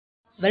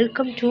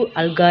Welcome to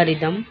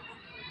algorithm.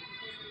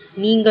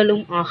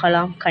 நீங்களும்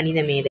ஆகலாம் கணித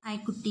மேதை. ஹாய்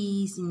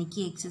குட்டீஸ், இன்னைக்கு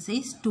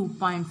எக்ஸசைஸ்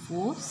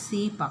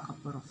 2.4c பார்க்க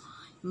போகிறோம்.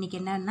 இன்னைக்கு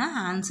என்னன்னா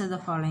ஆன்சர் த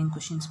ஃபாலோயிங்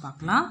கொஷின்ஸ்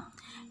பார்க்கலாம்.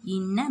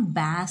 இன் அ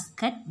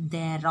basket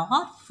there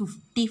are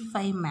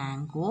 55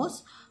 mangoes.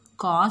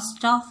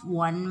 Cost of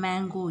 1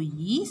 mango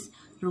is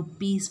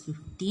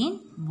 ₹15.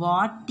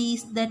 What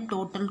is the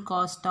total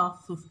cost of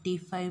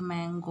 55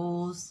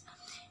 mangoes?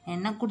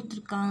 என்ன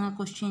கொடுத்துருக்காங்க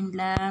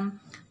கொஸ்டினில்?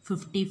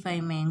 55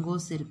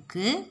 மேங்கோஸ்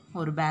இருக்குது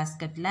ஒரு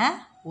பேஸ்கெட்டில்.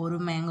 ஒரு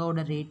மேங்கோட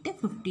ரேட்டு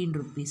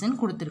 ₹15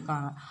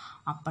 கொடுத்துருக்காங்க.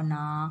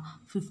 அப்போனா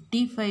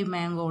 55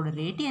 மேங்கோட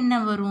ரேட்டு என்ன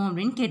வரும்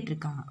அப்படின்னு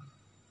கேட்டிருக்காங்க.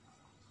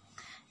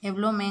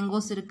 எவ்வளோ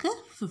மேங்கோஸ்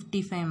இருக்குது?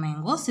 55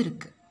 மேங்கோஸ்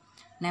இருக்குது.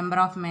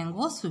 Number of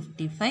mangoes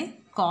 55.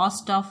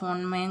 Cost of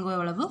 1 mango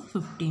எவ்வளவு?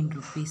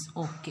 ₹15.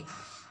 ஓகே,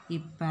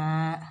 இப்போ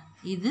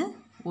இது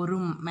ஒரு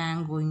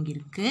மேங்கோ இங்கே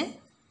இருக்குது.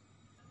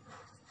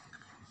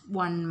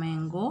 1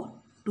 மேங்கோ,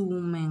 2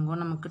 மேங்கோ.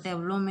 நம்மக்கிட்ட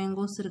எவ்வளோ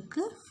மேங்கோஸ்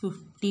இருக்குது?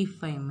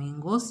 55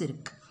 மேங்கோஸ்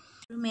இருக்குது.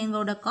 ஒரு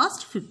மேங்கோட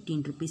காஸ்ட்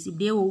 ₹15.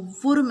 இப்படியே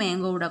ஒவ்வொரு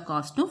மேங்கோட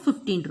காஸ்ட்டும்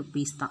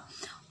 ₹15 தான்.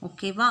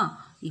 ஓகேவா?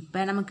 இப்போ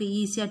நமக்கு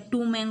ஈஸியாக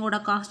 2 மேங்கோட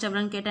காஸ்ட்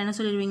எவ்வளோன்னு கேட்டால் என்ன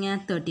சொல்லிடுவீங்க?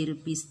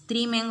 ₹30.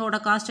 3 மேங்கோட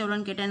காஸ்ட்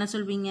எவ்வளோன்னு கேட்டால் என்ன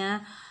சொல்வீங்க?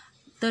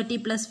 30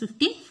 +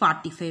 15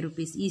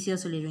 ₹45. ஈஸியாக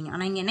சொல்லிடுவீங்க.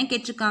 ஆனால் இங்கே என்ன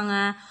கேட்டிருக்காங்க?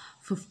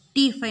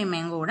 55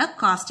 மேங்கோட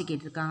காஸ்ட்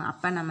கேட்டிருக்காங்க.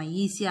 அப்போ நம்ம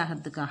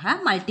ஈஸியாகிறதுக்காக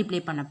மல்டிப்ளை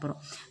பண்ண போகிறோம்.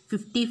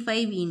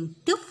 55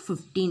 ×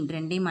 15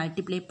 ரெண்டையும்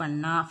மல்டிப்ளை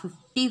பண்ணால்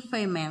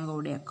 55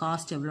 மேங்கோடைய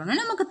காஸ்ட் எவ்வளோன்னு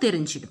நமக்கு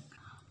தெரிஞ்சிடும்.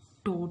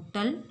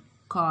 டோட்டல்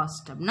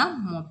காஸ்ட் அப்படின்னா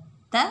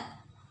மொத்த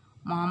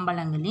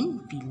மாம்பழங்களின்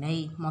விலை.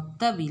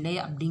 மொத்த விலை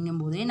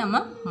அப்படிங்கும்போதே நம்ம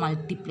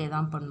மல்டிப்ளை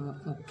தான் பண்ணுவோம்.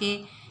 ஓகே,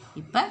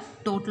 இப்போ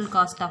total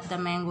cost of the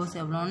mangoes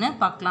எவ்வளோன்னு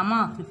பார்க்கலாமா?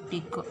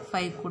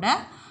 55 கூட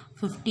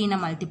 15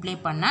 மல்டிப்ளை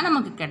பண்ணால்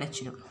நமக்கு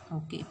கிடைச்சிடும்.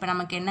 ஓகே, இப்போ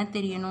நமக்கு என்ன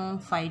தெரியணும்?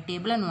 5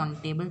 டேபிள் அண்ட் 1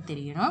 டேபிள்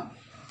தெரியணும்.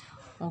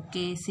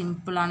 ஓகே,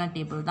 சிம்பிளான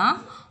டேபிள் தான்.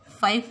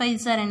 5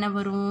 5s என்ன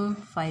வரும்?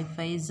 5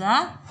 5s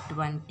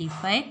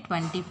 25.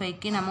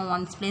 25க்கு நம்ம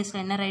ஒன்ஸ்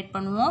பிளேஸில் என்ன ரைட்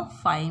பண்ணுவோம்?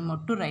 5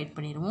 மட்டும் ரைட்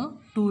பண்ணிடுவோம்.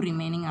 2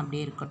 ரிமைனிங்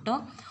அப்படியே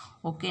இருக்கட்டும்.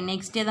 ஓகே,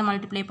 நெக்ஸ்ட் எதை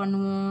மல்டிப்ளை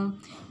பண்ணுவோம்?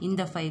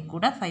 இந்த 5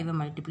 கூட 5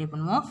 மல்டிப்ளை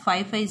பண்ணுவோம்.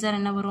 5 5s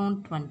என்ன வரும்?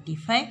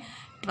 25.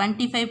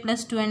 25 +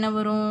 2 என்ன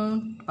வரும்?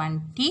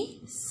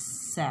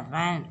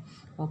 27.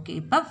 ஓகே,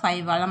 இப்போ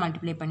 5ஆல்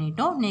மல்டிப்ளை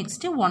பண்ணிட்டோம்.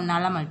 நெக்ஸ்ட்டு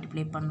 1ஆல்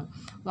மல்டிப்ளை பண்ணும்.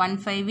 1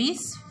 5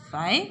 is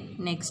 5.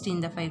 நெக்ஸ்ட்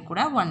இந்த 5 கூட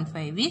 1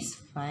 5 is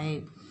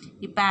 5.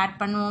 இப்போ ஆட்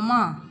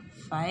பண்ணுவோமா?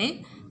 5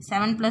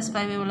 7 +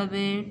 5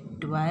 எவ்வளவு?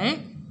 12.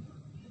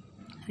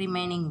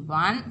 ரிமைனிங்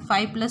 1.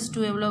 5 +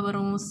 2 எவ்வளோ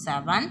வரும்?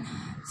 7.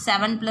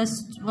 7 +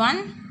 1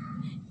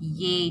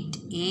 8.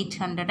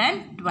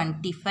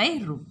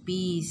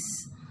 ₹825.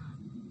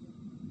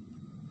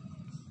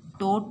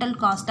 Total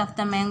cost of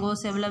the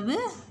mangoes எவ்வளவு?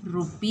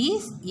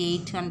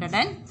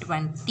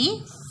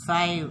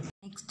 ₹825.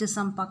 நெக்ஸ்ட்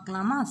சம்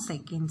பார்க்கலாமா?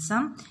 Second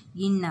sum.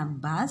 In a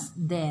bus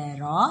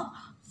there are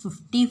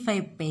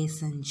 55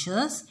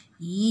 passengers.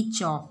 Each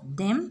of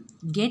them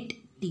get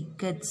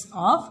tickets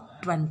of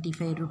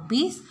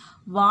 ₹25.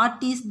 What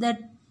is the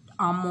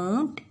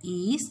amount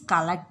is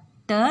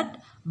collected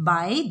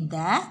by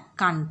the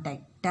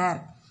conductor?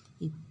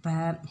 இப்போ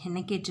என்ன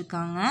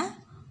கேட்டிருக்காங்க?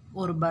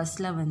 ஒரு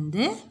பஸ்ஸில்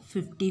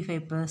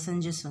 55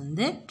 passengers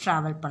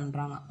travel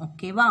பண்ணுறாங்க.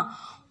 ஓகேவா?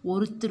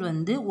 ஒருத்தர்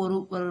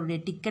ஒருவருடைய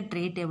டிக்கெட்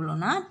ரேட்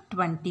எவ்வளோனா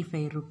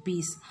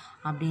 ₹25.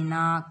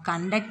 அப்படின்னா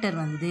கண்டக்டர்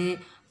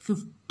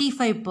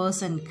 55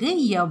 பர்சன்ட்க்கு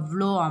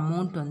எவ்வளோ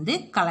அமௌண்ட்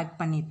கலெக்ட்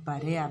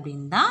பண்ணியிருப்பார்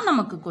அப்படின்னு தான்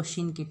நமக்கு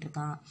கொஷின்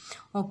கேட்டிருக்காங்க.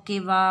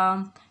 ஓகேவா?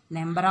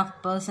 நம்பர் ஆஃப்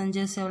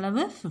பர்சன்ஜர்ஸ்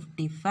எவ்வளவு?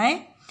 55.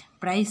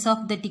 ப்ரைஸ்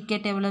ஆஃப் த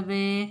டிக்கெட்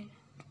எவ்வளவு?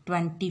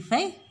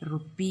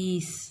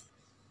 ₹25.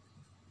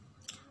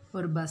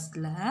 ஒரு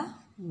பஸ்ஸில்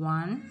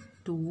 1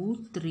 2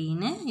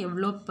 3ன்னு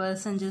எவ்வளோ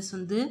பர்சன்ஜர்ஸ்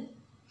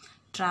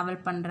ட்ராவல்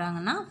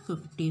பண்ணுறாங்கன்னா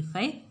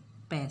 55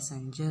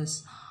 பேசஞ்சர்ஸ்.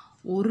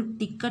 ஒரு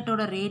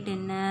டிக்கெட்டோட ரேட்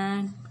என்ன?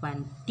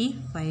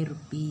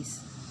 ₹25.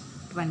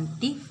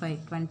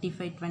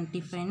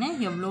 25ன்னு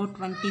எவ்வளோ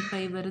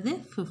 25 வருது?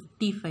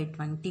 55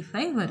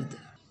 25 வருது.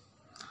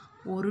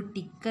 ஒரு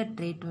டிக்கெட்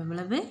ரேட்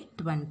எவ்வளவு?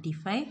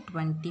 25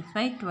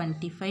 25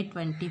 25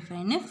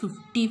 25ன்னு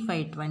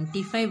 55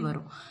 25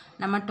 வரும்.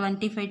 நம்ம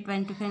 25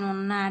 25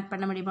 ஒன்று ஆட்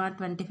பண்ண முடியுமா?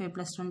 25 +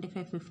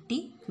 25 50.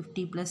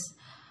 50 +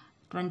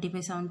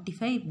 25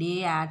 75. இப்படியே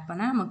ஆட்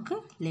பண்ணால் நமக்கு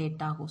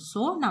லேட் ஆகும்.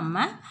 ஸோ நம்ம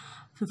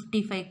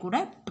 55 கூட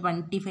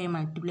 25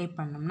 மல்டிப்ளை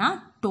பண்ணோம்னா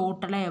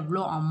டோட்டலாக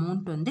எவ்வளோ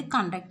அமௌண்ட்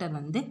கண்டக்டர்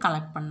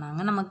கலெக்ட் பண்ணாங்க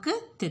நமக்கு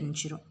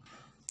தெரிஞ்சிடும்.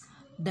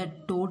 The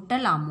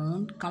total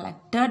amount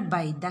collected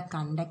by the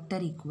conductor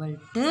equal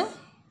to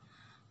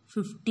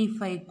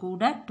 55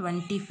 கூட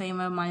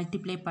 25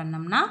 மல்டிப்ளை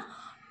பண்ணோம்னா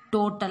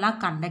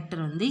டோட்டலாக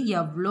கண்டக்டர்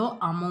எவ்வளோ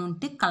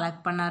அமௌண்ட்டு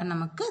கலெக்ட் பண்ணார்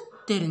நமக்கு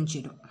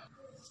தெரிஞ்சிடும்.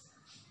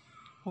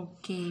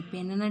 ஓகே, இப்போ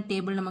என்னென்ன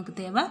டேபிள் நமக்கு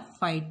தேவை?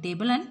 5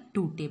 டேபிள் அண்ட்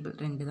 2 டேபிள்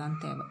 2 தான்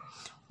தேவை.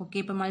 ஓகே,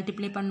 இப்போ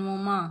மல்டிப்ளை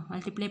பண்ணுவோமா?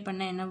 மல்டிப்ளை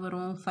பண்ணால் என்ன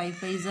வரும்? 5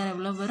 5s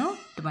எவ்வளோ வரும்?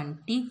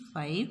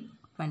 25.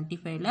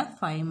 25ல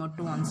 5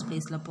 மட்டும் ஒன்ஸ்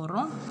பிளேஸில்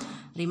போடுறோம்.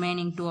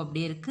 ரிமைனிங் 2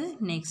 அப்படியே இருக்குது.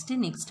 நெக்ஸ்ட்டு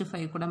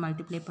 5 கூட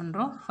மல்டிப்ளை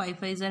பண்ணுறோம். 5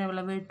 5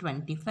 எவ்வளவு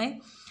 25.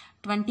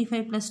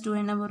 25 + 2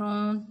 என்ன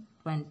வரும்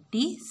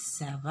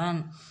 27.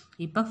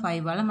 இப்போ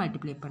 5ஆல்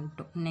மல்டிப்ளை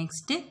பண்ணிட்டோம்.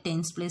 நெக்ஸ்ட்டு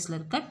டென்ஸ் பிளேஸில்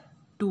இருக்க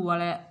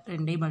 2ஆல்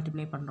ரெண்டையும்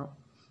மல்டிப்ளை பண்ணுறோம்.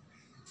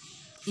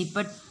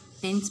 இப்போ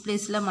டென்ஸ்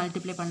பிளேஸில்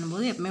மல்டிப்ளை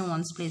பண்ணும்போது எப்பவுமே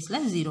ஒன்ஸ்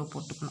பிளேஸில் 0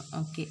 போட்டுக்கணும்.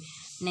 ஓகே,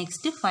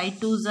 நெக்ஸ்ட்டு 5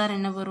 2s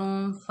என்ன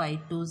வரும் 5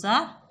 2s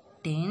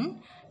 10.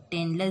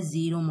 10ல்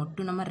 0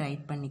 மட்டும் நம்ம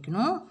ரைட்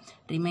பண்ணிக்கணும்.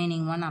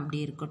 ரிமைனிங் 1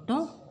 அப்படியே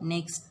இருக்கட்டும்.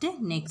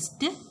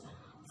 நெக்ஸ்ட்டு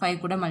 5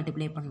 கூட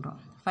மல்டிப்ளை பண்ணுறோம்.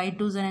 5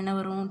 2s என்ன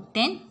வரும்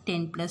 10.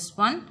 10 +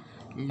 1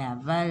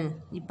 11.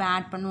 இப்போ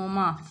ஆட்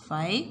பண்ணுவோமா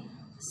 5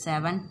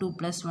 7 2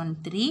 + 1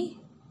 3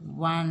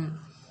 1.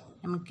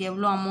 நமக்கு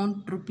எவ்வளோ அமௌண்ட்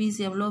ருபீஸ்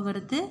எவ்வளோ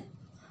வருது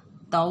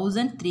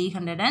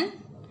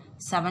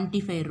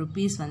 1375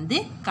 rupees வந்து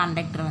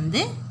கண்டக்டர்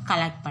வந்து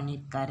கலெக்ட்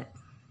பண்ணியிருக்காரு.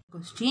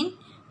 Question: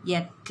 A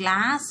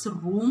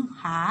classroom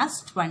has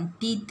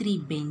 23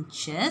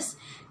 benches.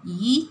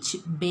 Each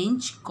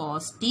bench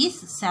cost is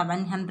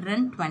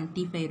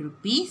 725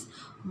 rupees.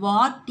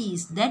 What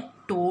is the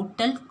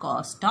total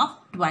cost of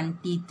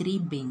 23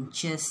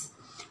 benches?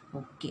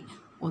 Okay,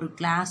 ஒரு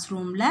கிளாஸ்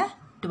ரூமில்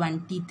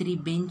 23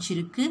 பெஞ்ச்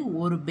இருக்குது.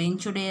 ஒரு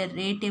பெஞ்சுடைய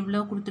ரேட் எவ்வளோ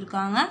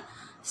கொடுத்துருக்காங்க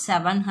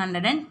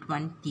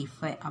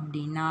 725.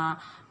 அப்படின்னா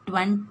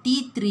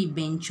 23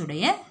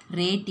 பெஞ்சுடைய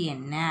ரேட்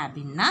என்ன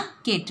அப்படின்னா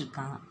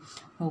கேட்டிருக்காங்க.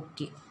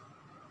 ஓகே,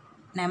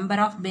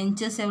 நம்பர் ஆஃப்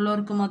பெஞ்சஸ் எவ்வளோ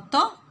இருக்குது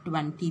மொத்தம்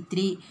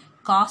 23.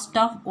 காஸ்ட்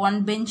ஆஃப் ஒன்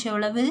பெஞ்ச்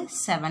எவ்வளவு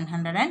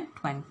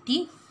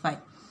 725.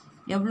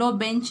 எவ்வளோ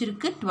பெஞ்ச்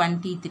இருக்குது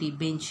 23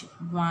 பெஞ்ச்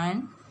 1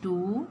 2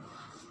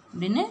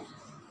 அப்படின்னு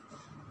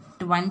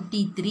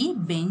 23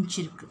 பெஞ்ச்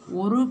இருக்குது.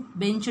 ஒரு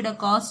பெஞ்சோட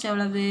காஸ்ட்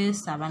எவ்வளவு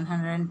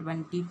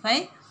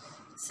 725.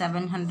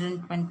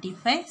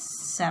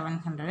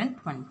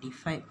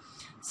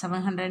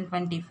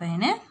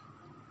 725ன்னு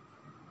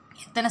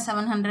எத்தனை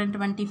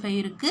 725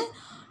 இருக்குது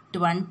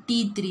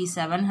 23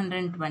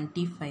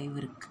 725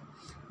 இருக்குது.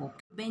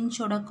 ஓகே,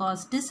 பெஞ்சோட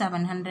காஸ்ட்டு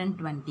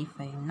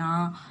 725னா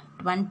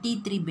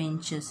 23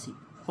 பெஞ்சஸ்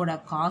ஓட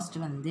காஸ்ட்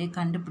வந்து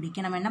கண்டுபிடிக்க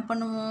நம்ம என்ன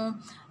பண்ணுவோம்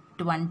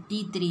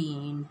 23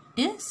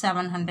 ×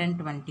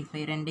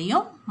 725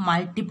 ரெண்டையும்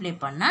மல்டிப்ளை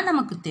பண்ணால்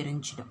நமக்கு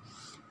தெரிஞ்சிடும்.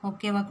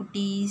 ஓகேவா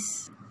குட்டீஸ்?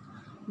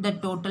 The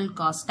total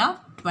cost of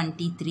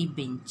 23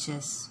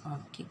 benches.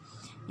 Okay,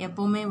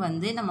 எப்போவுமே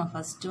வந்து நம்ம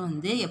ஃபஸ்ட்டு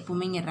வந்து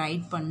எப்போவுமே இங்கே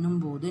ரைட்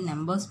பண்ணும்போது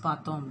நம்பர்ஸ்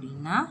பார்த்தோம்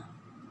அப்படின்னா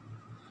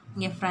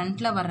இங்கே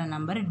ஃப்ரண்ட்டில் வர்ற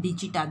நம்பர்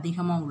டிஜிட்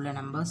அதிகமாக உள்ள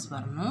நம்பர்ஸ்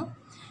வரணும்.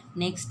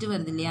 நெக்ஸ்ட்டு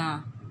வருது இல்லையா,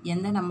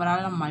 எந்த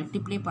நம்பரால் நம்ம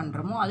மல்டிப்ளை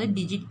பண்ணுறோமோ அது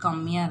டிஜிட்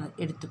கம்மியாக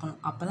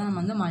எடுத்துக்கணும். அப்போ தான்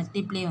நம்ம வந்து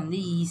மல்டிப்ளை வந்து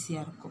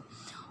ஈஸியாக இருக்கும்.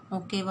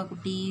 ஓகேவா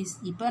குட்டீஸ்?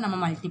 இப்போ நம்ம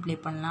மல்டிப்ளை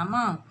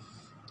பண்ணலாமா?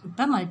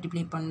 இப்போ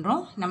மல்டிப்ளை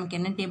பண்ணுறோம். நமக்கு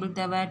என்ன டேபிள்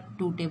தேவை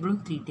 2 டேபிளும்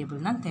 3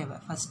 டேபிள் தான் தேவை.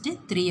 ஃபஸ்ட்டு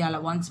 3ஆல்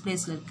ஒன்ஸ்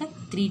பிளேஸில் இருக்க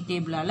 3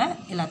 டேபிளால்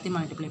எல்லாத்தையும்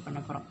மல்டிப்ளை பண்ண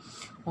போகிறோம்.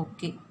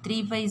 ஓகே, 3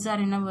 5s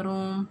என்ன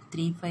வரும்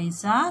 3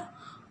 5s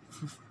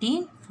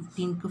 15.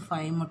 15க்கு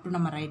 5 மட்டும்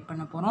நம்ம ரைட்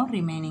பண்ண போகிறோம்.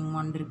 ரிமைனிங்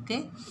 1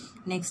 இருக்குது.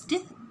 நெக்ஸ்ட்டு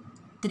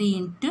 3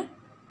 ×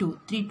 2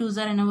 3 2s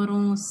என்ன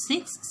வரும்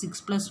 6. 6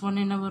 + 1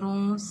 என்ன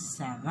வரும்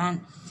 7.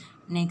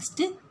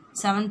 நெக்ஸ்ட்டு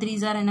 7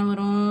 3s என்ன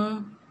வரும்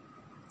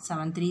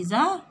 7 3s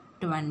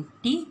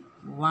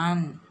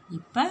 21.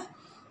 இப்போ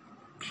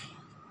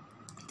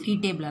 3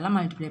 டேபிளால்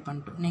மல்டிப்ளை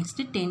பண்ணிட்டோம்.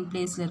 நெக்ஸ்ட்டு 10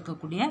 பிளேஸில்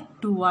இருக்கக்கூடிய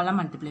 2ஆல்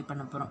மல்டிப்ளை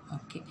பண்ண போகிறோம்.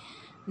 ஓகே,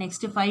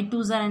 நெக்ஸ்ட்டு 5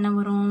 2s என்ன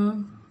வரும்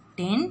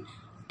 10.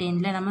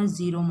 10ல் நம்ம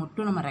 0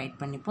 மட்டும் நம்ம ரைட்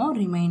பண்ணிப்போம்.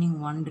 ரிமைனிங்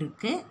 1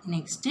 இருக்குது.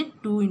 நெக்ஸ்ட்டு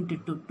 2 ×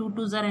 2 2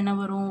 2s என்ன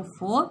வரும்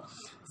 4.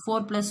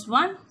 4 +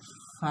 1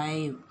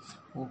 5.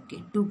 ஓகே,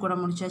 2 கூட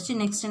முடிச்சாச்சு.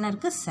 நெக்ஸ்ட் என்ன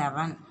இருக்குது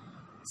 7.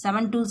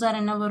 7 2s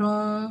என்ன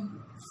வரும்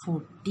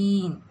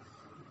 14.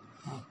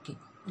 ஓகே,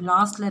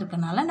 லாஸ்ட்டில்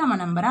இருக்கனால நம்ம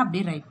நம்பரை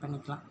அப்படியே ரைட்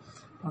பண்ணிக்கலாம்.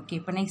 ஓகே,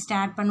 இப்போ நெக்ஸ்ட்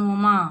ஆட்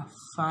பண்ணுவோமா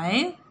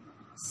 5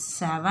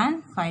 7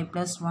 5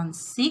 + 1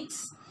 6.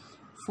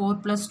 4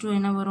 + 2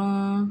 என்ன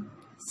வரும்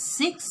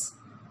 6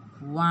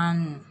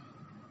 1.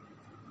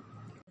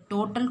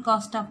 டோட்டல்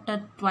காஸ்ட்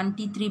ஆஃப்டர்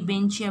 23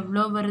 பெஞ்ச்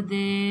எவ்வளோ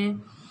வருது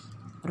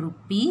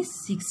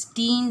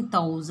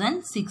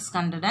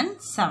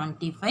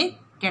 ₹16,675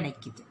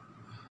 கிடைக்குது.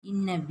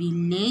 In a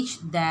village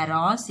there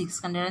are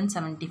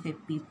 675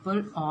 people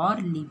are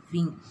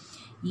living.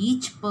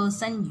 Each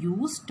person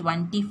use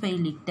 25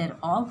 liter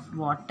of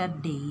water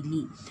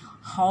daily.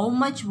 How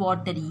much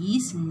water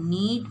is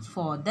need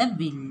for the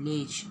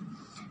village?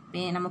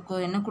 நமக்கு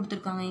என்ன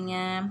கொடுத்துருக்காங்க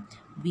இங்கே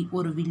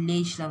ஒரு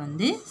வில்லேஜில்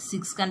வந்து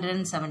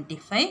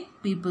 675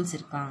 பீப்புள்ஸ்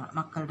இருக்காங்க,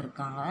 மக்கள்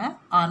இருக்காங்க.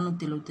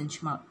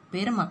 675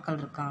 பேர் மக்கள்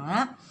இருக்காங்க.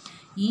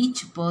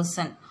 ஈச்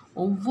பர்சன்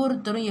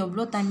ஒவ்வொருத்தரும்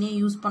எவ்வளோ தண்ணியை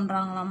யூஸ்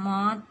பண்ணுறாங்களாமா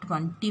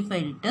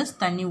 25 லிட்டர்ஸ்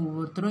தண்ணி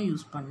ஒவ்வொருத்தரும்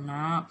யூஸ்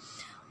பண்ணால்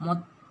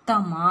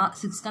மொத்தமாக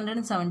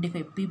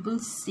 675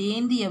 பீப்புள்ஸ்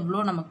சேர்ந்து எவ்வளோ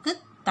நமக்கு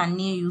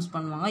தண்ணியை யூஸ்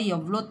பண்ணுவாங்க,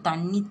 எவ்வளோ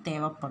தண்ணி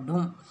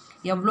தேவைப்படும்,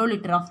 எவ்வளோ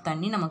லிட்டர் ஆஃப்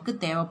தண்ணி நமக்கு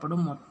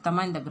தேவைப்படும்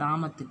மொத்தமாக இந்த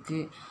கிராமத்துக்கு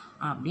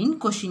அப்படின்னு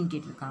கொஷின்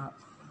கேட்டிருக்காங்க.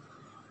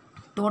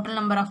 டோட்டல்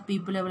நம்பர் ஆஃப்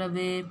பீப்புள்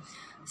எவ்வளவு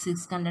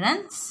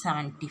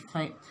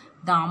 675.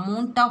 The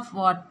amount of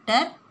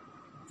water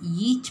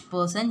each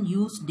person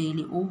use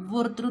daily.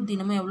 ஒவ்வொருத்தரும்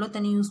தினமும் எவ்வளோ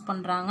தண்ணி யூஸ்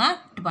பண்ணுறாங்க?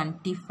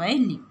 25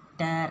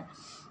 லிட்டர்.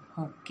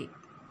 ஓகே,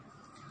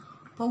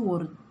 இப்போ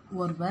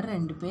ஒருவர்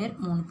 2 பேர்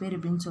 3 பேர்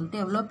இப்படின்னு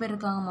சொல்லிட்டு எவ்வளோ பேர்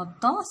இருக்காங்க?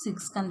 மொத்தம்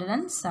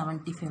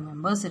 675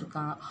 மெம்பர்ஸ்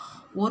இருக்காங்க.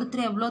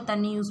 ஒருத்தர் எவ்வளோ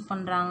தண்ணி யூஸ்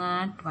பண்ணுறாங்க?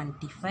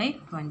 25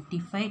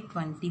 25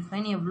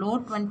 25 எவ்வளோ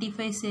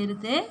 25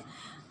 சேருது?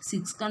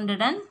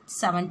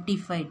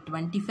 675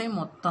 25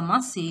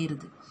 மொத்தமாக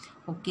சேருது.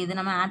 ஓகே, இதை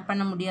நம்ம ஆட்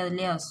பண்ண முடியாது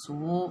இல்லையா? ஸோ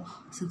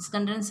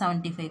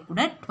 675 கூட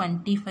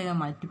 25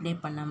 மல்டிப்ளை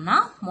பண்ணோம்னா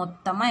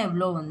மொத்தமாக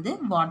எவ்வளோ வந்து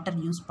வாட்டர்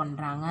யூஸ்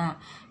பண்ணுறாங்க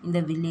இந்த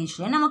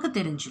வில்லேஜில் நமக்கு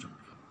தெரிஞ்சிடும்.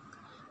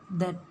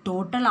 The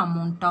total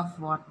amount of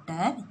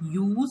water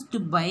used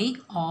by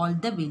all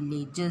the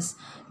villages.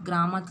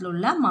 கிராமத்தில்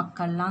உள்ள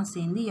மக்கள்லாம்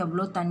சேர்ந்து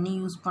எவ்வளோ தண்ணி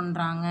யூஸ்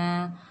பண்ணுறாங்க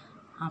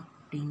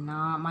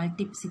அப்படின்னா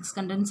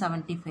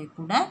 675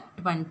 கூட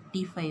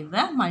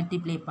 25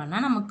 மல்டிப்ளை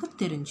பண்ணால் நமக்கு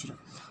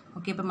தெரிஞ்சிடும்.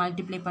 ஓகே, இப்போ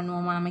மல்டிப்ளை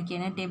பண்ணுவோமா? நமக்கு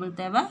என்ன டேபிள்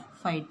தேவை?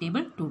 5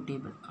 டேபிள் 2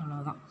 டேபிள்,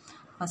 அவ்வளோதான்.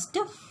 ஃபஸ்ட்டு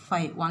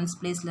 5 ஒன்ஸ்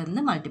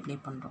பிளேஸ்லேருந்து மல்டிப்ளை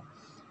பண்ணுறோம்.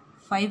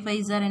 5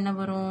 5s என்ன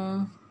வரும்?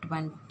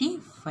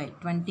 25.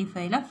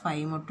 25ல்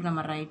 5 மட்டும்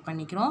நம்ம ரைட்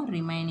பண்ணிக்கிறோம்.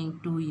 ரிமைனிங்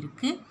 2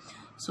 இருக்குது.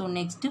 So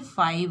next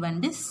 5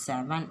 and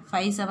 7.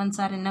 5 7s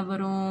என்ன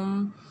வரும்?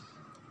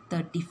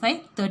 35.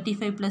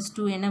 35 +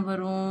 2 என்ன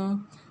வரும்?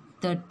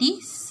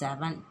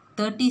 37.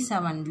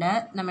 37ல்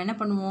நம்ம என்ன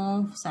பண்ணுவோம்?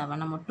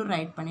 7 மட்டும்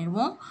ரைட்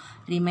பண்ணிடுவோம்.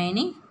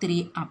 ரிமைனிங் 3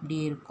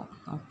 அப்படியே இருக்கும்.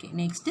 ஓகே,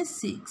 நெக்ஸ்ட்டு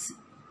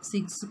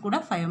 6 கூட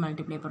 5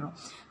 மல்டிப்ளை பண்ணுறோம்.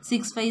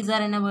 6 5s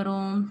என்ன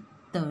வரும்?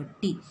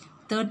 30.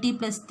 30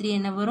 + 3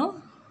 என்ன வரும்?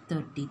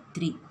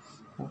 33.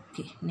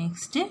 ஓகே,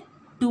 நெக்ஸ்ட்டு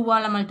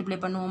 2ஆல் மல்டிப்ளை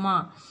பண்ணுவோமா?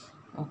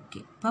 ஓகே,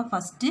 இப்போ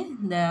ஃபஸ்ட்டு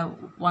இந்த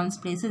ஒன்ஸ்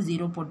பிளேஸை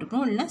 0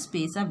 போட்டுக்கணும், இல்லை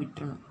ஸ்பேஸாக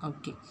விட்டுறணும்.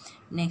 ஓகே,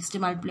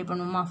 நெக்ஸ்ட்டு மல்டிப்ளை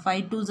பண்ணுவோமா?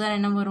 5 2s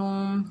என்ன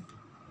வரும்?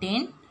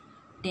 10.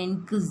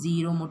 10க்கு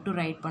 0 மட்டும்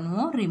ரைட்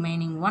பண்ணுவோம்.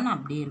 ரிமைனிங் 1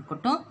 அப்படியே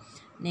இருக்கட்டும்.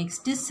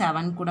 நெக்ஸ்ட்டு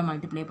 7 கூட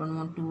மல்டிப்ளை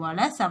பண்ணுவோம்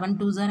 2ஆல். 7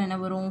 2s என்ன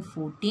வரும்?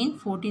 14.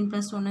 14 +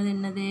 1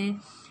 என்னது?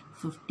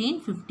 15.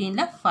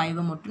 15ல்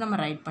 5 மட்டும் நம்ம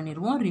ரைட்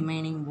பண்ணிடுவோம்.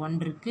 ரிமைனிங் 1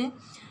 இருக்குது.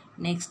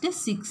 நெக்ஸ்ட்டு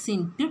 6 ×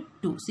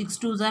 2. 6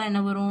 2s என்ன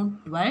வரும்?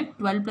 12.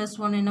 12 +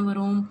 1 என்ன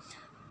வரும்?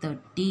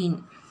 13.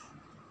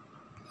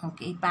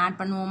 ஓகே, இப்போ ஆட்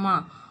பண்ணுவோமா?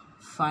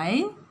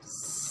 5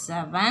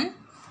 7.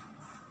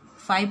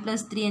 5 +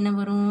 3 என்ன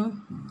வரும்?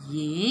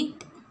 8.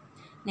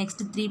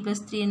 நெக்ஸ்ட்டு 3 +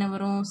 3 என்ன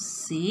வரும்?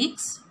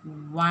 6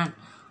 1.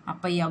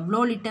 அப்போ எவ்வளோ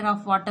லிட்டர்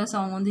ஆஃப் வாட்டர்ஸ்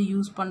அவங்க வந்து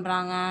யூஸ்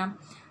பண்ணுறாங்க?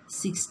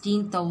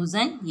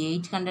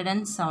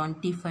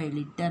 16,875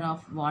 லிட்டர்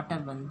ஆஃப்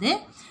வாட்டர் வந்து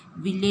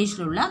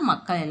வில்லேஜில் உள்ள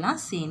மக்கள் எல்லாம்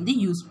சேர்ந்து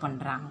யூஸ்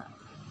பண்ணுறாங்க.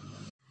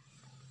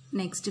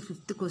 Next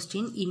 5th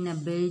question. In a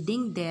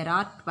building there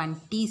are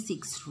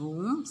 26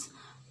 rooms.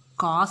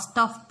 Cost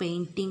of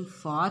painting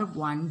for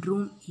one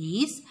room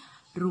is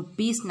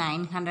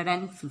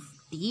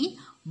 ₹950.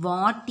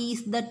 What is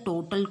the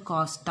total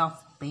cost of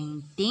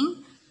painting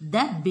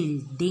the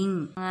building?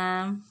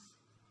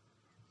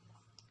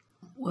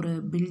 ஒரு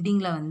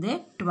பில்டிங்கில் வந்து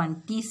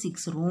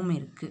 26 ரூம்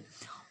இருக்குது.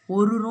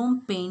 ஒரு ரூம்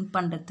பெயிண்ட்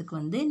பண்ணுறதுக்கு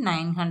வந்து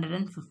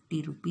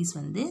 ₹950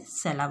 வந்து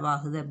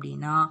செலவாகுது.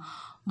 அப்படின்னா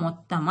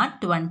மொத்தமாக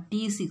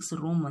 26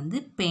 ரூம் வந்து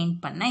பெயிண்ட்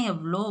பண்ண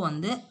எவ்வளோ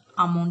வந்து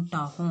அமௌண்ட்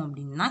ஆகும்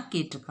அப்படின்னா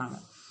கேட்டிருக்காங்க.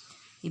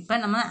 இப்போ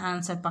நம்ம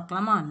ஆன்சர்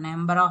பார்க்கலாமா?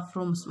 நம்பர் ஆஃப்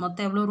ரூம்ஸ்,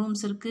 மொத்தம் எவ்வளோ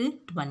ரூம்ஸ் இருக்குது?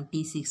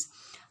 26.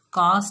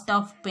 Cost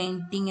of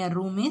painting a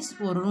room is,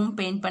 ஒரு ரூம்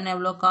பெயிண்ட் பண்ண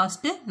எவ்வளோ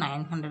காஸ்ட்டு?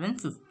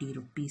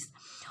 ₹950.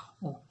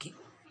 ஓகே,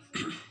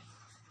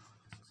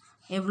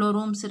 எவ்வளோ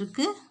ரூம்ஸ்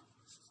இருக்குது?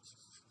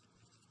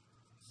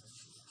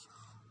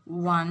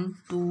 1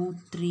 2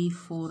 3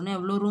 4ன்னு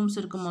எவ்வளோ ரூம்ஸ்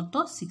இருக்குது?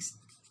 மொத்தம்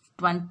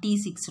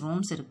 26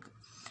 ரூம்ஸ் இருக்குது.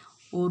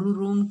 ஒரு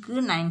ரூமுக்கு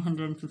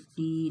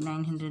 950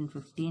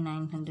 950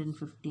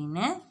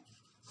 950ன்னு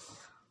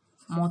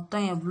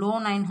மொத்தம் எவ்வளோ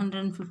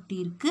 950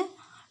 இருக்குது?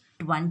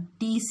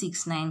 26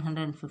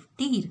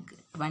 950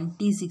 இருக்குது.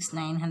 26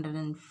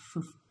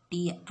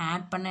 950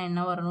 ஆட் பண்ண என்ன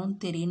வரணும்னு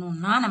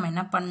தெரியணும்னா நம்ம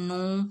என்ன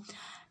பண்ணணும்?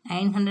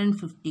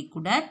 950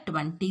 கூட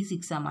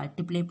 26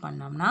 மல்டிப்ளை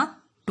பண்ணோம்னா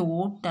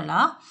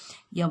டோட்டலாக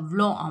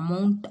எவ்வளோ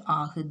அமௌண்ட்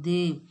ஆகுது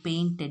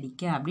பெயிண்ட்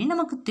அடிக்க அப்படின்னு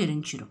நமக்கு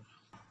தெரிஞ்சிடும்.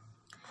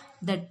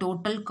 The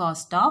total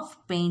cost of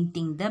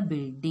painting the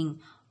building,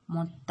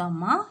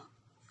 மொத்தமாக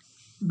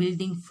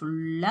பில்டிங்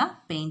ஃபுல்லாக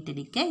பெயிண்ட்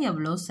அடிக்க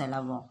எவ்வளோ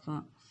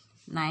செலவாகும்?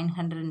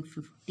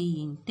 950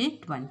 ×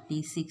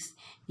 26.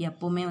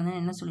 எப்போவுமே வந்து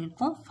என்ன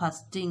சொல்லியிருக்கோம்?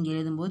 ஃபஸ்ட்டு இங்கே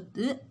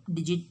எழுதும்போது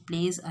டிஜிட்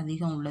பிளேஸ்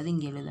அதிகம் உள்ளது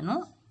இங்கே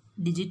எழுதணும்,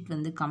 டிஜிட்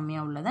வந்து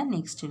கம்மியாக உள்ளதை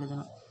நெக்ஸ்ட்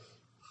எழுதணும்.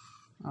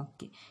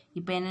 ஓகே,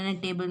 இப்போ என்னென்ன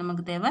டேபிள்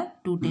நமக்கு தேவை?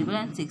 2 table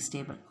and 6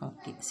 table.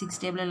 Okay, 6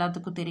 table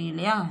எல்லாத்துக்கும் தெரியும்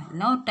இல்லையா?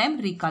 எல்லாம் ஒரு டைம்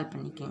ரீகால்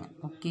பண்ணிக்கோங்க.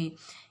 ஓகே,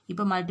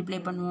 இப்போ மல்டிப்ளை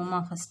பண்ணுவோமா?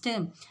 ஃபஸ்ட்டு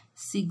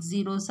 6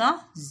 zeros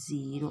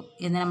 0,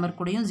 எந்த நம்பர்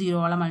கூடயும்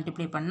 0வால்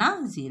மல்டிப்ளை பண்ணால்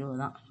 0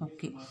 தான்.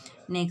 ஓகே,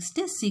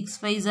 நெக்ஸ்ட்டு 6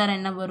 5s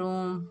என்ன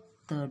வரும்?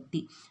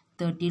 30.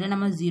 30ல்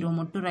நம்ம 0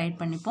 மட்டும் ரைட்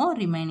பண்ணிப்போம்.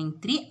 ரிமைனிங்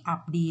 3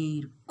 அப்படியே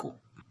இருக்கும்.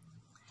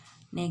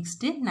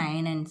 Next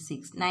 9 and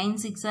 6. 9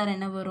 6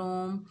 என்ன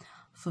வரும்?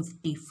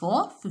 54.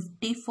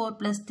 54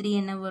 + 3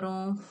 என்ன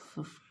வரும்?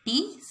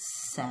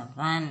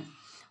 57.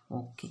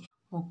 ஓகே,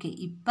 ஓகே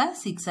இப்போ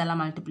 6ஆல்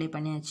மல்டிப்ளை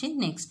பண்ணியாச்சு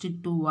நெக்ஸ்ட்டு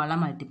 2ஆல்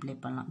மல்டிப்ளை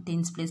பண்ணலாம்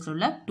டென்ஸ் பிளேஸில்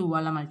உள்ள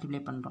 2ஆல்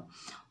மல்டிப்ளை பண்ணுறோம்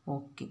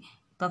ஓகே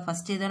இப்போ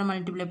ஃபஸ்ட்டு எதோட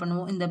மல்டிப்ளை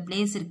பண்ணுவோம் இந்த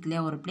பிளேஸ் இருக்கு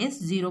இல்லையா ஒரு பிளேஸ்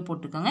 0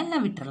 போட்டுக்கோங்க இல்லை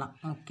விட்டுறலாம்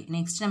ஓகே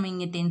நெக்ஸ்ட் நம்ம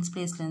இங்கே டென்ஸ்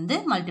பிளேஸ்லேருந்து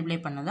மல்டிப்ளை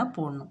பண்ணதான்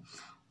போடணும்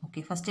ஓகே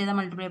ஃபஸ்ட்டு எதை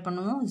மல்டிப்ளை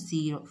பண்ணுவோம்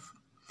 0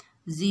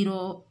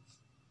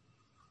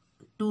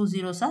 2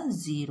 zeros are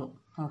 0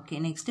 okay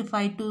next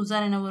 5 2s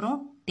are என்ன வரும்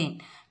 10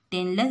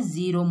 10ல்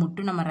 0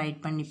 மட்டும் நம்ம ரைட்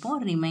பண்ணிப்போம்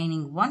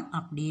ரிமைனிங் 1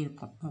 அப்படியே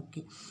இருக்கும்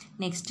okay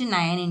next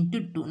 9 into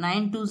 2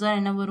 9 2s are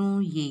என்ன வரும்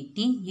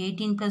 18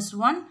 18 plus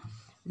 1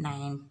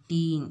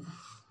 19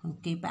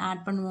 ஓகே இப்போ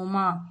ஆட்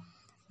பண்ணுவோமா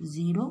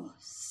 0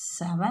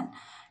 7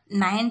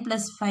 9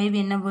 plus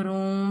 5 என்ன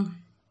வரும்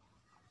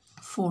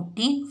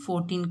 14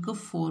 14க்கு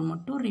 4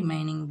 மட்டும்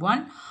ரிமைனிங்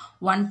 1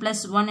 1 plus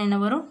 1 என்ன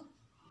வரும்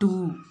 2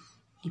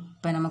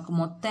 இப்போ நமக்கு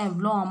மொத்தம்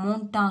எவ்வளோ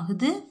அமௌண்ட்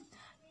ஆகுது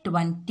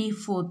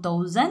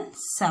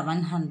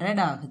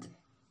 24,700 ஆகுது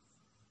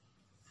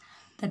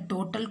the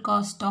total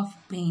cost of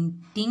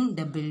painting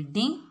the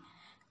building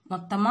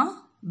மொத்தமாக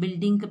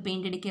பில்டிங்க்கு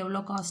பெயிண்ட் அடிக்க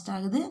எவ்வளோ காஸ்ட்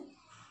ஆகுது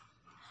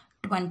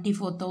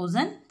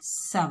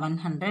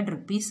 24,700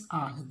 rupees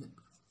ஆகுது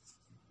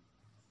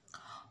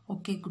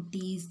ஓகே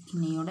குட்டீஸ்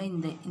இன்னையோட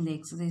இந்த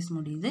எக்ஸசைஸ்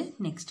முடியுது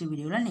நெக்ஸ்ட்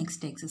வீடியோவில்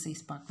நெக்ஸ்ட்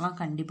எக்ஸசைஸ் பார்க்கலாம்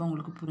கண்டிப்பாக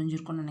உங்களுக்கு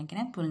புரிஞ்சிருக்கும்னு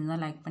நினைக்கிறேன்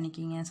புரிஞ்சுதான் லைக்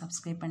பண்ணிக்கிங்க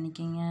சப்ஸ்கிரைப்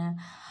பண்ணிக்கிங்க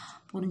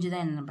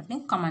புரிஞ்சுதான் என்ன பண்ணி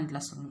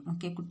கமெண்ட்டில் சொல்லுங்கள்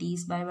ஓகே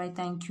குட்டீஸ் பை பை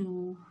தேங்க்யூ